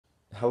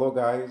Hello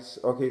guys.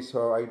 Okay,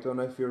 so I don't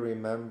know if you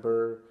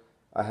remember,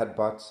 I had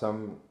bought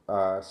some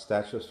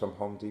statues from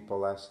Home Depot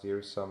last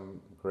year, some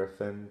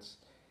griffins.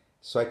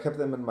 So I kept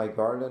them in my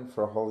garden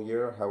for a whole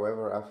year.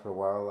 However, after a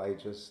while, I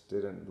just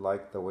didn't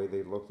like the way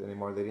they looked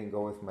anymore. They didn't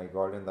go with my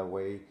garden the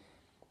way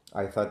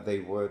I thought they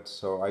would.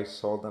 So I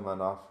sold them on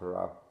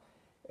OfferUp.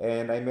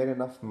 And I made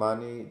enough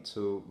money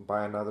to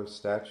buy another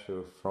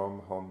statue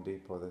from Home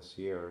Depot this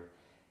year.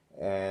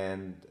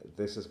 And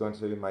this is going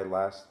to be my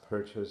last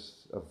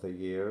purchase of the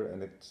year,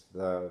 and it's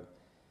the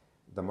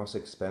most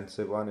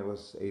expensive one. It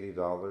was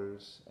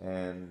 $80,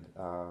 and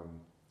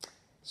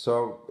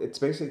so it's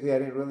basically I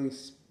didn't really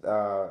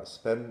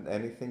spend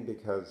anything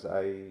because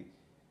I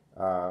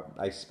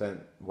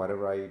spent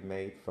whatever I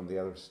made from the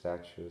other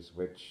statues,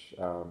 which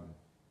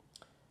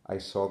I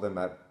sold them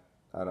at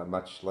a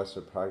much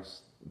lesser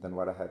price than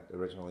what I had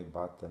originally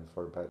bought them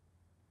for. But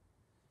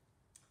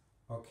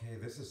okay,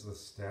 this is the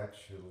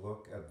statue.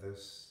 Look at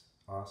this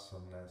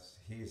awesomeness.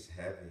 He's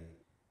heavy.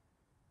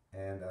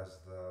 And as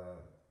the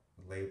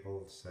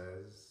label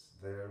says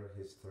there,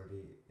 he's 30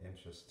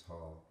 inches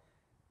tall.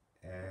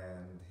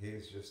 And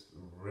he's just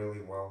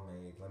really well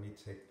made. Let me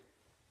take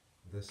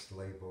this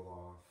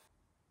label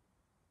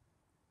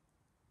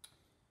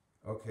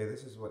off. Okay,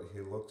 this is what he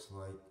looks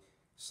like.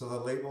 So the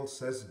label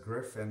says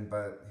griffin,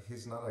 but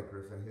he's not a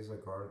griffin, he's a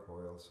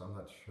gargoyle. So I'm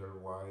not sure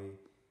why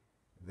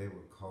they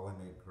would call him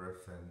a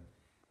griffin.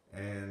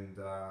 And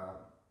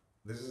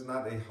this is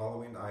not a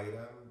Halloween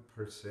item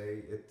per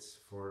se, it's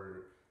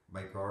for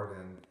my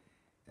garden.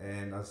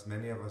 And as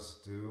many of us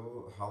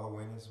do,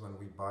 Halloween is when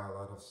we buy a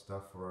lot of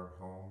stuff for our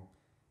home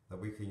that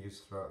we can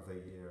use throughout the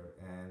year.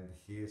 And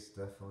he is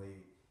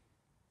definitely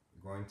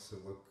going to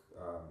look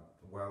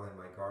well in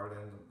my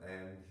garden,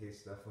 and he's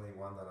definitely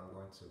one that I'm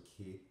going to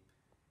keep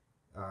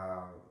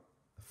uh,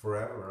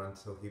 forever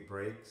until he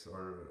breaks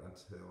or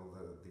until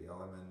the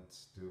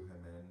elements do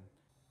him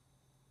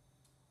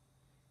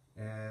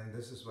in. And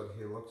this is what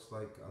he looks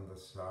like on the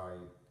side.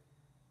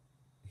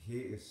 He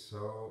is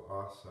so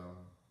awesome.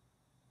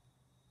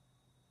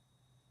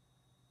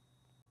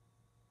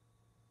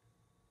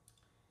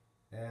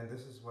 And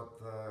this is what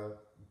the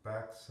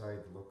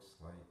backside looks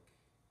like.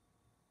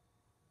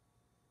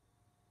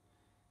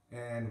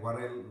 And what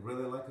I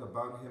really like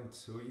about him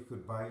too, you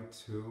could buy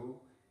two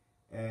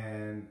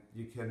and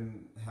you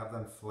can have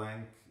them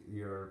flank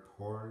your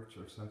porch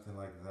or something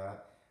like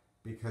that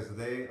because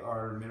they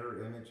are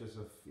mirror images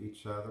of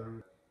each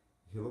other.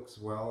 He looks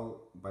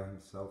well by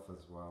himself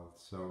as well.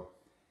 So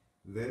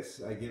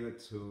this, I give it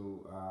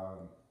to,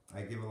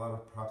 I give a lot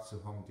of props to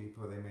Home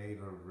Depot. They made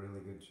a really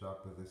good job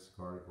with this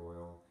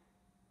gargoyle.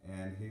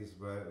 And he's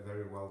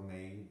very well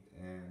made,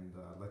 and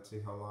let's see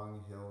how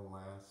long he'll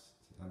last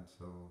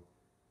until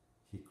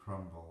he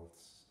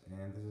crumbles.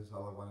 And this is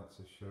all I wanted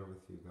to share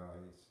with you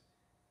guys,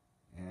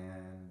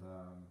 and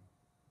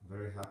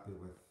very happy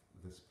with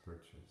this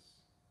purchase.